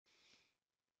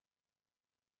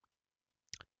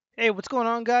Hey, what's going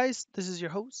on, guys? This is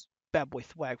your host, Bad Boy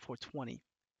Thwag 420,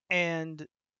 and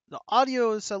the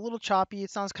audio is a little choppy. It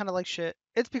sounds kind of like shit.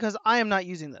 It's because I am not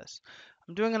using this.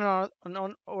 I'm doing an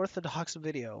unorthodox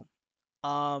video.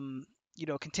 Continuing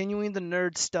the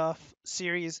nerd stuff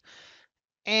series,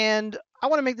 and I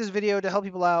want to make this video to help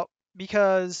people out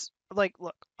because,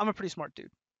 look, I'm a pretty smart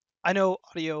dude. I know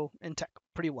audio and tech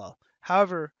pretty well.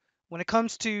 However, when it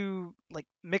comes to like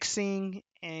mixing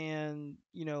and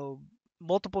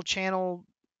multiple channel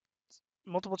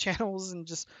multiple channels and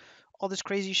just all this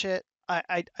crazy shit,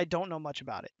 I don't know much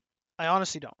about it. I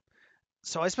honestly don't.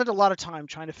 So I spent a lot of time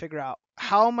trying to figure out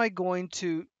how am I going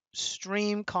to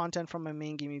stream content from my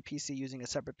main gaming PC using a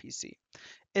separate PC.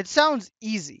 It sounds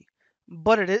easy,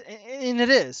 but it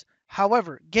is.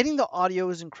 However, getting the audio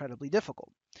is incredibly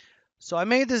difficult. So I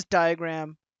made this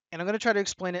diagram, and I'm going to try to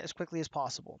explain it as quickly as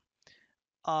possible.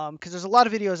 Because there's a lot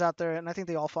of videos out there, and I think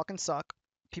they all fucking suck.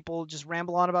 People just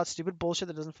ramble on about stupid bullshit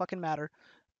that doesn't fucking matter,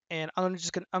 and I'm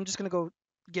just gonna go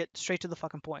get straight to the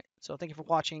fucking point. So thank you for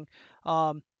watching.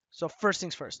 So first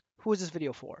things first, who is this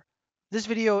video for? This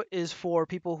video is for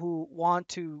people who want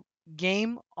to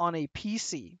game on a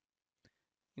PC.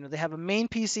 They have a main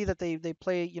PC that they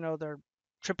play, their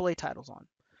AAA titles on.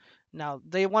 Now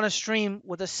they want to stream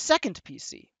with a second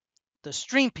PC, the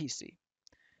Stream PC,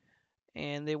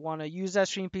 and they want to use that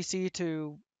Stream PC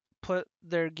to put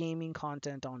their gaming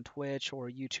content on Twitch or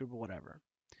YouTube or whatever.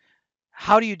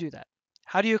 How do you do that?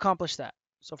 How do you accomplish that?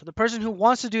 So for the person who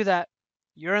wants to do that,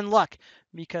 you're in luck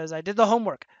because I did the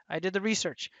homework. I did the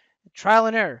research, trial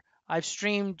and error. I've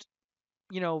streamed,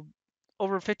 you know,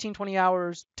 over 15, 20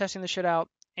 hours testing the shit out,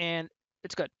 and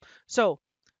it's good. So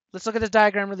let's look at this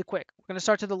diagram really quick. We're going to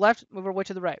start to the left, move our way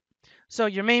to the right. So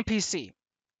your main PC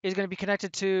is going to be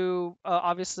connected to,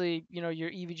 obviously, your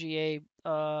EVGA,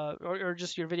 or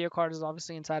just your video card is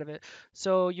obviously inside of it.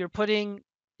 So you're putting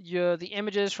the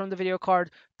images from the video card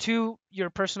to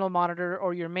your personal monitor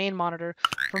or your main monitor.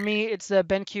 For me, it's the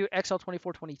BenQ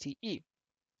XL2420Ti.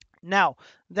 Now,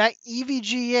 that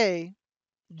EVGA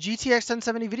GTX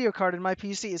 1070 video card in my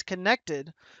PC is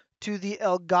connected to the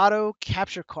Elgato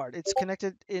capture card. It's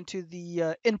connected into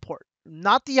the import,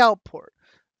 not the output,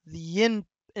 the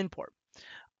import.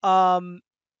 And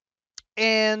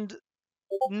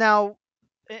now,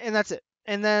 and that's it.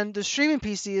 And then the streaming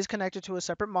PC is connected to a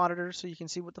separate monitor, so you can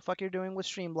see what the fuck you're doing with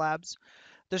Streamlabs.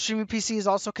 The streaming PC is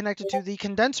also connected to the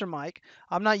condenser mic.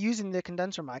 I'm not using the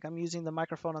condenser mic. I'm using the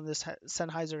microphone on this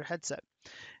Sennheiser headset.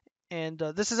 And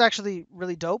this is actually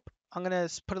really dope. I'm going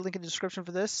to put a link in the description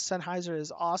for this. Sennheiser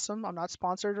is awesome. I'm not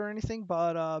sponsored or anything,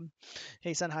 but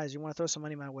hey, Sennheiser, you want to throw some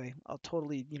money my way? I'll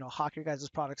totally, hawk your guys'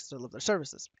 products to deliver their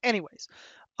services. Anyways,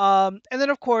 and then,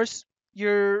 of course,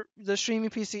 the streaming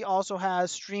PC also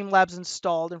has Streamlabs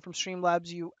installed, and from Streamlabs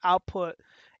you output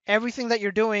everything that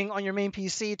you're doing on your main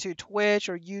PC to Twitch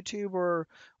or YouTube or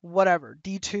whatever,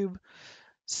 DTube.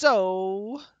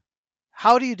 So,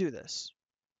 how do you do this?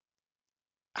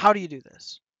 How do you do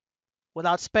this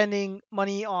without spending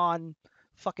money on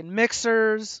fucking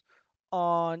mixers,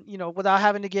 without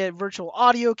having to get virtual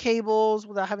audio cables,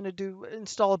 without having to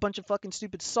install a bunch of fucking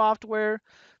stupid software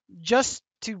just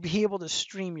to be able to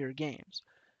stream your games?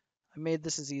 I made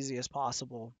this as easy as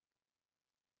possible,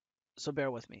 so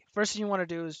bear with me. First thing you want to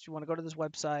do is you want to go to this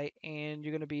website, and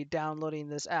you're going to be downloading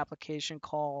this application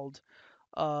called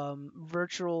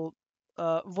Virtual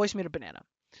Voice Meter Banana.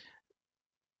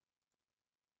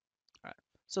 All right.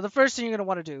 So the first thing you're going to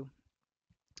want to do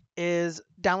is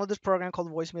download this program called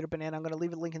Voice Meter Banana. I'm going to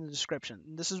leave a link in the description.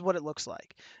 This is what it looks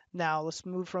like. Now let's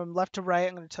move from left to right.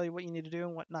 I'm going to tell you what you need to do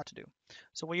and what not to do.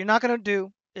 So what you're not going to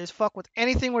do is fuck with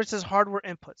anything where it says hardware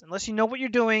inputs. Unless you know what you're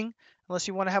doing, unless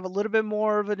you want to have a little bit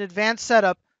more of an advanced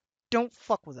setup, don't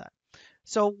fuck with that.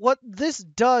 So what this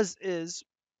does is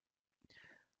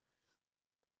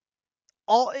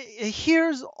it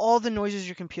hears all the noises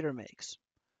your computer makes.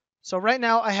 So right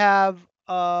now I have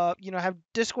I have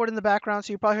Discord in the background,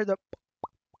 so you probably hear the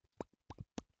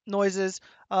noises.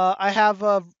 I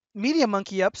have Media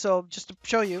Monkey up, so just to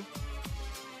show you.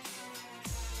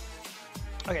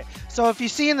 Okay, so if you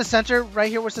see in the center right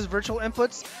here where it says virtual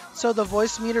inputs, so the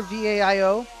voice meter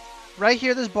VAIO, right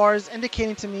here this bar is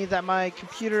indicating to me that my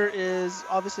computer is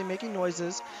obviously making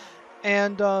noises,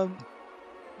 and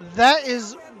that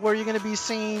is where you're going to be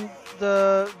seeing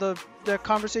the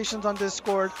conversations on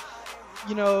Discord.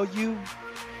 You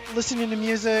listening to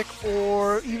music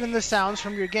or even the sounds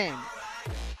from your game.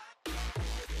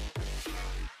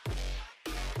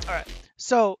 All right,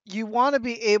 so you want to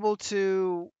be able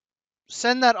to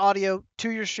send that audio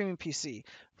to your streaming PC.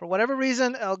 For whatever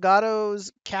reason,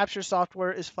 Elgato's capture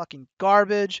software is fucking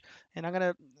garbage,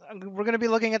 and we're gonna be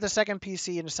looking at the second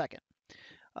PC in a second.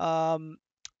 Um,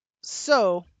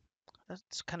 so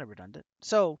that's kind of redundant.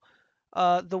 So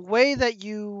the way that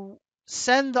you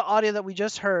send the audio that we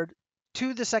just heard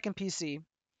to the second PC,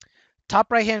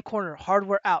 top right hand corner,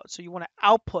 hardware out. So you want to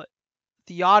output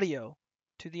the audio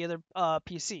to the other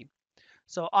PC.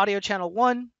 So audio channel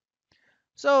 1.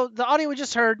 So the audio we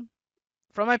just heard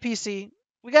from my PC,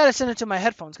 we got to send it to my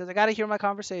headphones because I got to hear my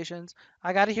conversations.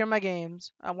 I got to hear my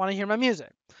games. I want to hear my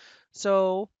music.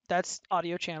 So that's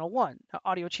audio channel 1. Now,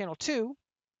 audio channel 2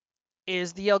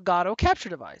 is the Elgato capture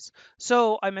device.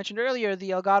 So I mentioned earlier the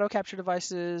Elgato capture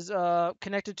device is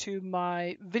connected to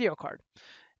my video card.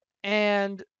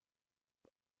 And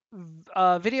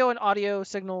video and audio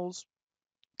signals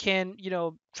can,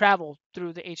 travel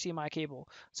through the HDMI cable.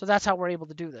 So that's how we're able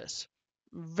to do this.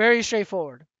 Very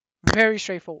straightforward. Very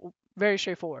straightforward. Very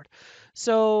straightforward.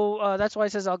 So that's why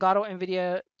it says Elgato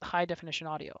NVIDIA high definition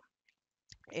audio.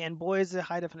 And boy, is it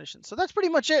high definition. So that's pretty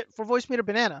much it for Voice Meter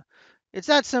Banana. It's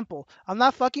that simple. I'm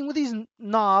not fucking with these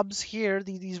knobs here,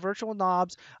 these virtual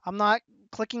knobs. I'm not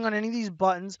clicking on any of these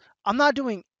buttons. I'm not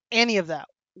doing any of that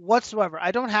whatsoever.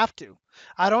 I don't have to.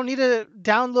 I don't need to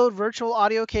download virtual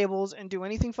audio cables and do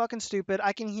anything fucking stupid.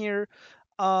 I can hear,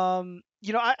 the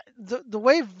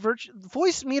way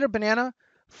Voice Meter Banana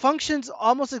functions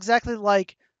almost exactly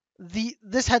like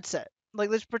this headset. Like,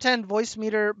 let's pretend Voice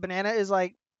Meter Banana is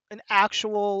like an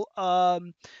actual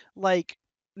like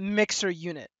mixer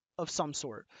unit of some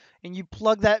sort, and you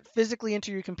plug that physically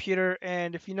into your computer,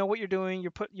 and if you know what you're doing,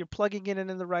 you're plugging it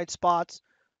in the right spots,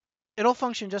 it'll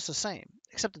function just the same,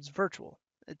 except it's virtual.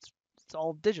 It's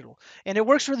all digital, and it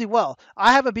works really well.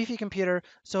 I have a beefy computer,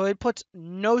 so it puts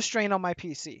no strain on my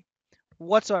PC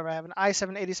whatsoever. I have an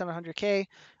i7 8700K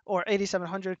or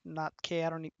 8700, not K. I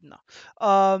don't need no.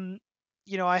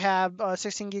 I have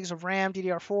 16 gigs of RAM,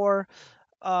 DDR4.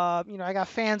 I got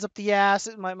fans up the ass.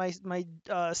 My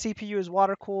CPU is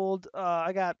water cooled.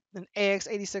 I got an AX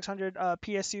 8600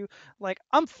 PSU. Like,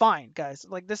 I'm fine, guys.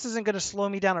 Like, this isn't gonna slow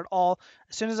me down at all.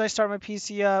 As soon as I start my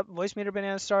PC up, Voice Meter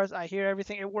Banana starts. I hear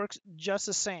everything. It works just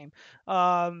the same.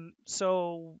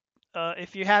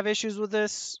 If you have issues with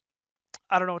this,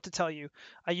 I don't know what to tell you.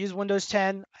 I use Windows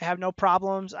 10. I have no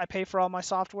problems. I pay for all my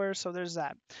software, so there's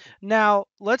that. Now,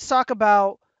 let's talk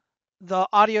about the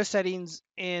audio settings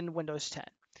in Windows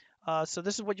 10. So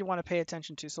this is what you want to pay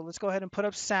attention to. So let's go ahead and put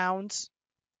up sounds.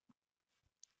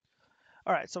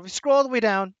 All right, so if we scroll all the way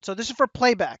down, so this is for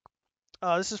playback.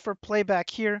 This is for playback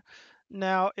here.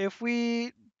 Now, if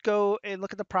we go and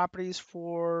look at the properties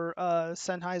for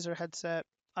Sennheiser headset,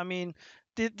 I mean,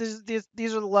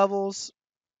 these are the levels.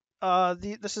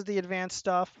 This is the advanced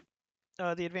stuff.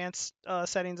 The advanced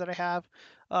settings that I have.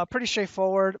 Pretty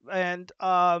straightforward. And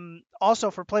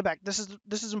also for playback, this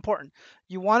is important.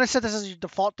 You want to set this as your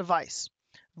default device.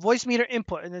 Voice meter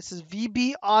input, and this is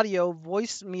VB audio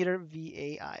voice meter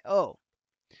VAIO.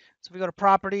 So if we go to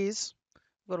properties,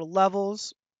 go to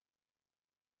levels,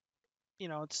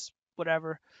 it's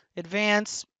whatever.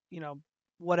 Advanced,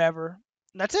 whatever.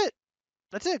 And that's it.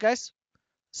 That's it, guys.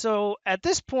 So at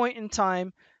this point in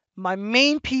time, my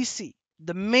main PC,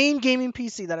 the main gaming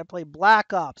PC that I play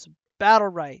Black Ops, Battle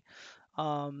Right,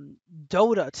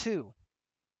 Dota 2,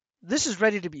 this is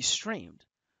ready to be streamed.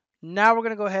 Now we're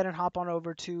going to go ahead and hop on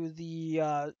over to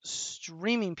the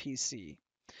streaming PC.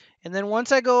 And then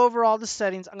once I go over all the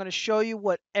settings, I'm going to show you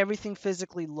what everything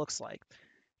physically looks like.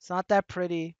 It's not that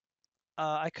pretty.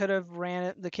 I could have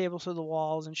ran the cables through the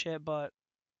walls and shit, but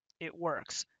it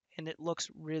works. And it looks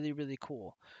really, really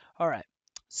cool. All right.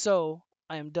 So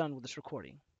I am done with this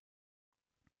recording.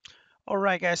 All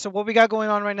right, guys. So what we got going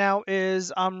on right now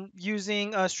is I'm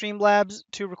using Streamlabs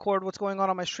to record what's going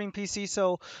on my Stream PC.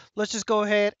 So let's just go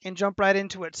ahead and jump right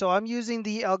into it. So I'm using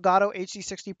the Elgato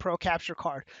HD60 Pro capture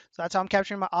card. So that's how I'm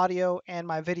capturing my audio and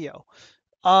my video.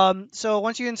 So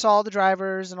once you install the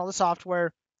drivers and all the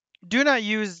software, do not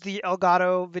use the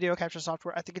Elgato video capture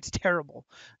software. I think it's terrible.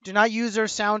 Do not use their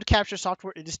sound capture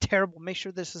software. It is terrible. Make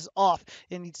sure this is off.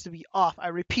 It needs to be off. I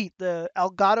repeat, the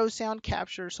Elgato sound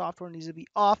capture software needs to be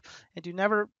off, and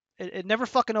it never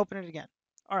fucking open it again.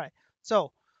 All right.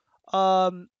 So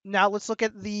now let's look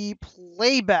at the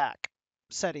playback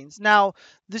settings. Now,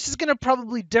 this is going to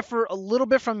probably differ a little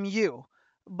bit from you,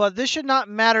 but this should not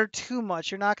matter too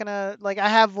much. You're not going to, like, I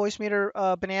have Voice Meter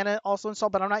Banana also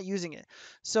installed, but I'm not using it.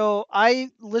 So I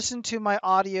listen to my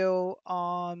audio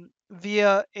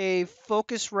via a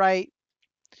Focusrite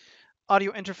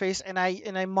audio interface, and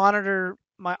I monitor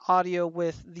my audio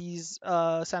with these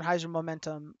Sennheiser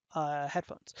Momentum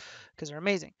headphones because they're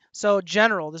amazing. So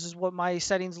general, this is what my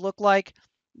settings look like.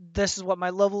 This is what my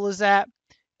level is at.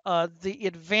 The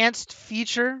advanced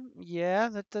feature,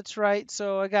 yeah, that's right.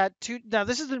 So I got two. Now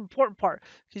this is the important part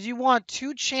because you want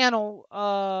two channel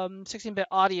 16-bit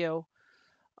audio.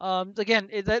 Again,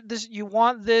 this you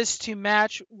want this to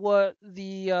match what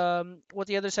the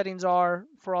other settings are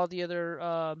for all the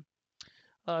other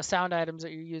sound items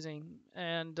that you're using.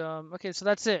 And okay, so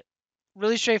that's it.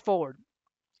 Really straightforward.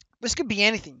 This could be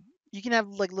anything. You can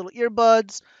have like little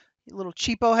earbuds, little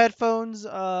cheapo headphones,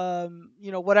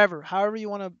 whatever. However you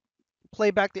want to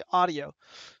play back the audio.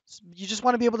 You just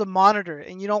want to be able to monitor it,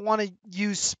 and you don't want to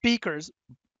use speakers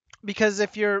because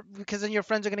then your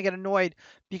friends are going to get annoyed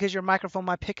because your microphone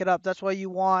might pick it up. That's why you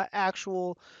want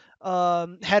actual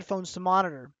headphones to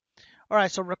monitor. All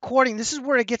right, so recording, this is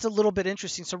where it gets a little bit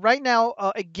interesting. So right now,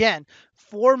 again,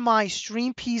 for my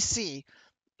stream PC,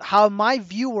 how my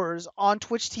viewers on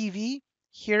Twitch TV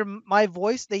hear my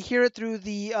voice, they hear it through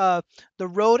the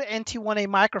Rode NT1A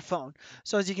microphone.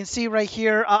 So as you can see right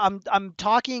here, I'm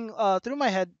talking through my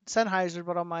head Sennheiser,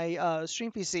 but on my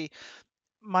stream PC,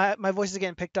 my voice is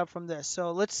getting picked up from this.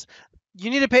 So you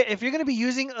need to pay if you're going to be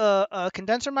using a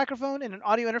condenser microphone in an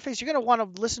audio interface. You're going to want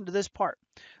to listen to this part.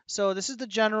 So this is the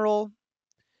general.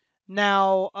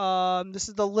 Now this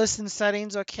is the listen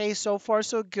settings. Okay, so far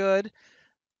so good.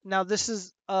 Now this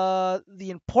is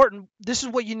this is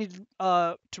what you need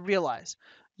to realize.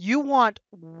 You want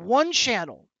one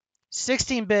channel,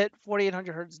 16-bit,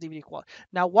 4800 hertz DVD quality.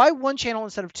 Now why one channel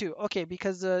instead of two? Okay,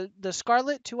 because the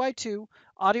Scarlett 2i2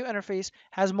 audio interface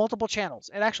has multiple channels.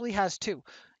 It actually has two.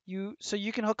 You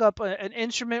can hook up an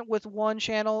instrument with one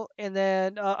channel and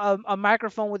then a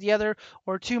microphone with the other,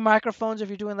 or two microphones if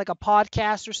you're doing like a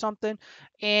podcast or something,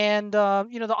 and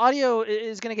the audio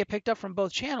is going to get picked up from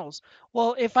both channels.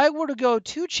 Well, if I were to go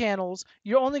two channels,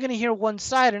 you're only going to hear one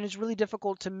side, and it's really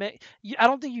difficult to mix. I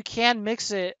don't think you can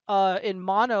mix it in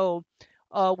mono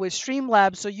with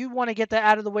Streamlabs. So you want to get that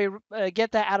out of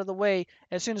the way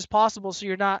as soon as possible, so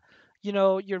you're not,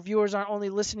 your viewers aren't only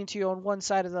listening to you on one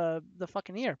side of the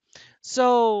fucking ear.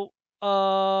 So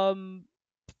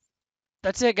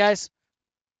that's it, guys.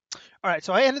 All right,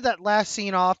 so I ended that last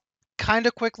scene off kind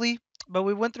of quickly, but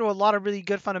we went through a lot of really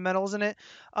good fundamentals in it.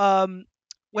 Um,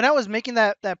 when I was making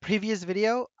that previous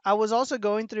video, I was also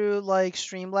going through like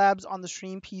Streamlabs on the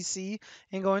Stream PC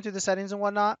and going through the settings and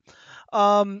whatnot.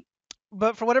 Um,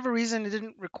 but for whatever reason, it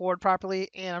didn't record properly,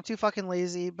 and I'm too fucking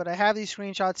lazy. But I have these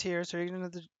screenshots here, so you're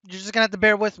just gonna have to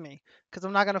bear with me because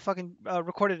I'm not gonna fucking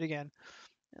record it again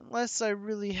unless I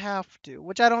really have to,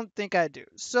 which I don't think I do.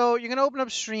 So you're gonna open up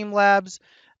Streamlabs,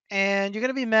 and you're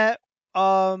gonna be met.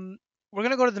 Um, we're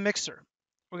gonna go to the mixer.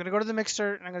 We're gonna go to the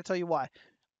mixer, and I'm gonna tell you why.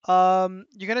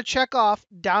 You're gonna check off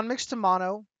down mix to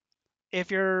mono if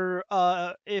you're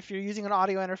using an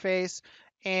audio interface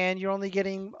and you're only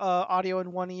getting audio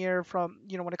in one ear from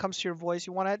when it comes to your voice.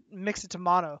 You want to mix it to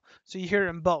mono so you hear it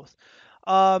in both.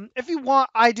 If you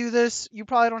want, I do this. You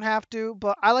probably don't have to,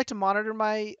 but I like to monitor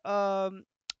my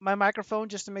microphone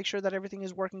just to make sure that everything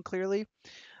is working clearly.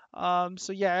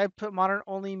 So yeah, I put monitor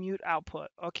only, mute output.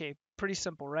 Okay, pretty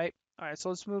simple, right? All right, so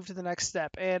let's move to the next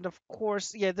step. And of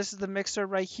course, yeah, this is the mixer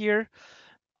right here.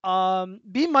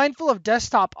 Be mindful of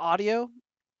desktop audio.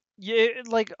 Yeah,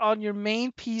 like on your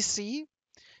main PC,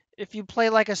 if you play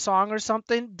like a song or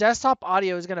something, desktop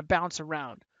audio is gonna bounce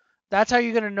around. That's how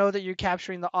you're gonna know that you're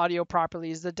capturing the audio properly.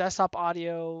 Is the desktop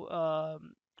audio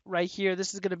right here?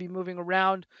 This is gonna be moving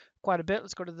around quite a bit.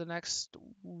 Let's go to the next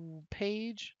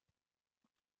page.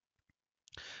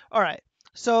 All right.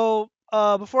 So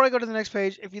before I go to the next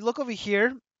page, if you look over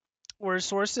here where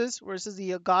sources, where it says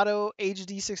the Elgato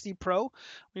HD60 Pro,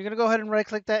 you're going to go ahead and right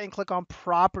click that and click on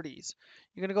properties.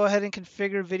 You're going to go ahead and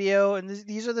configure video, and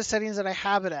these are the settings that I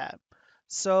have it at.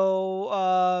 So,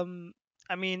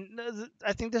 I mean,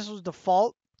 I think this was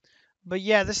default, but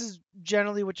yeah, this is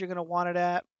generally what you're going to want it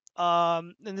at.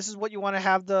 And this is what you want to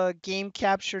have the game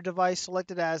capture device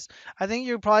selected as. I think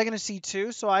you're probably going to see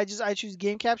two, so I choose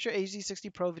game capture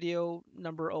HD60 Pro video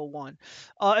number 01.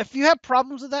 If you have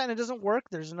problems with that and it doesn't work,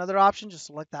 there's another option. Just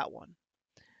select that one.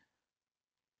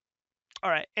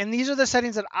 All right, and these are the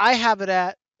settings that I have it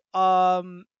at,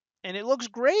 and it looks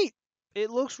great. It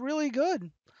looks really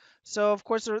good. So of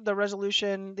course the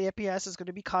resolution, the FPS is going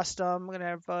to be custom. I'm going to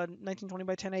have 1920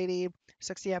 by 1080,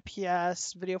 60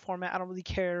 FPS, video format. I don't really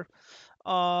care.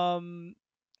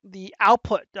 The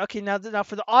output. Okay, now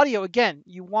for the audio again,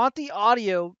 you want you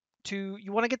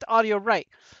want to get the audio right.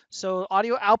 So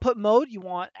audio output mode, you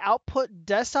want output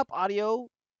desktop audio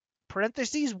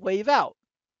parentheses wave out.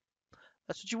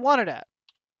 That's what you want it at.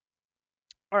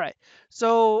 All right.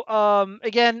 So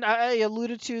again, I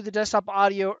alluded to the desktop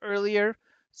audio earlier.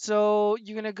 So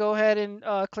you're gonna go ahead and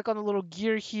click on the little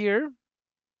gear here.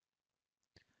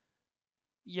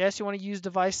 Yes, you want to use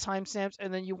device timestamps,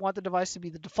 and then you want the device to be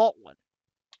the default one.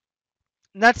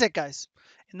 And that's it, guys.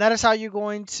 And that is how you're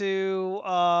going to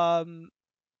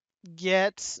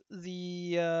get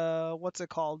the what's it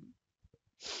called?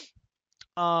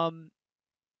 Um,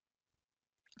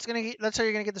 that's how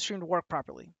you're gonna get the stream to work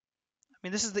properly. I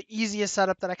mean, this is the easiest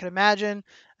setup that I could imagine.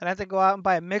 And I have to go out and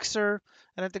buy a mixer.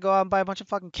 And I have to go out and buy a bunch of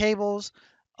fucking cables.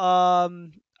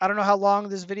 I don't know how long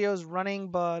this video is running,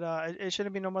 but it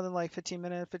shouldn't be no more than like 15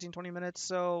 minutes, 15, 20 minutes.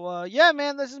 So yeah,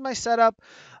 man, this is my setup.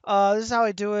 This is how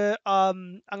I do it.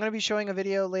 I'm gonna be showing a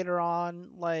video later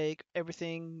on, like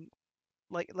everything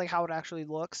like how it actually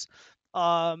looks.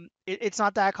 It's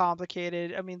not that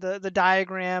complicated. I mean, the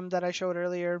diagram that I showed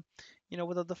earlier,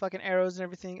 with the fucking arrows and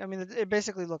everything. I mean, it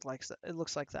basically it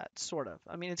looks like that, sort of.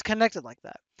 I mean, it's connected like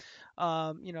that.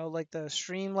 Like the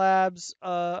Streamlabs,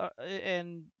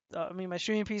 and I mean, my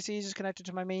streaming PC is just connected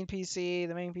to my main PC.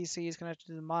 The main PC is connected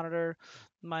to the monitor.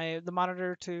 The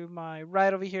monitor to my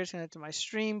right over here is connected to my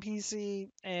stream PC,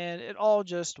 and it all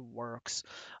just works.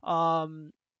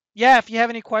 Um, yeah, if you have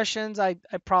any questions, I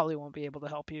probably won't be able to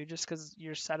help you just because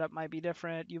your setup might be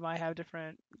different. You might have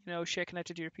different, shit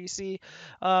connected to your PC.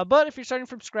 But if you're starting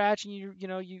from scratch and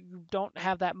you don't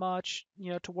have that much,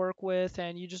 to work with,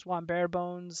 and you just want bare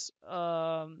bones,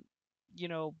 you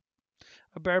know,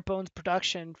 a bare bones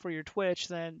production for your Twitch,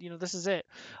 then this is it.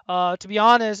 To be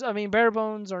honest, I mean, bare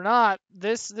bones or not,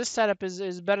 this setup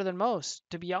is better than most.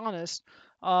 To be honest,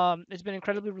 it's been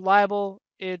incredibly reliable.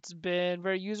 It's been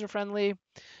very user friendly,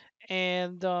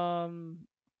 and well,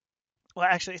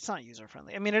 actually, it's not user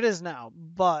friendly. I mean, it is now,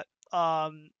 but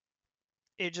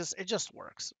it just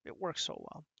works. It works so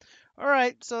well. All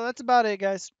right, so that's about it,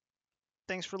 guys.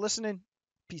 Thanks for listening.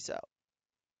 Peace out.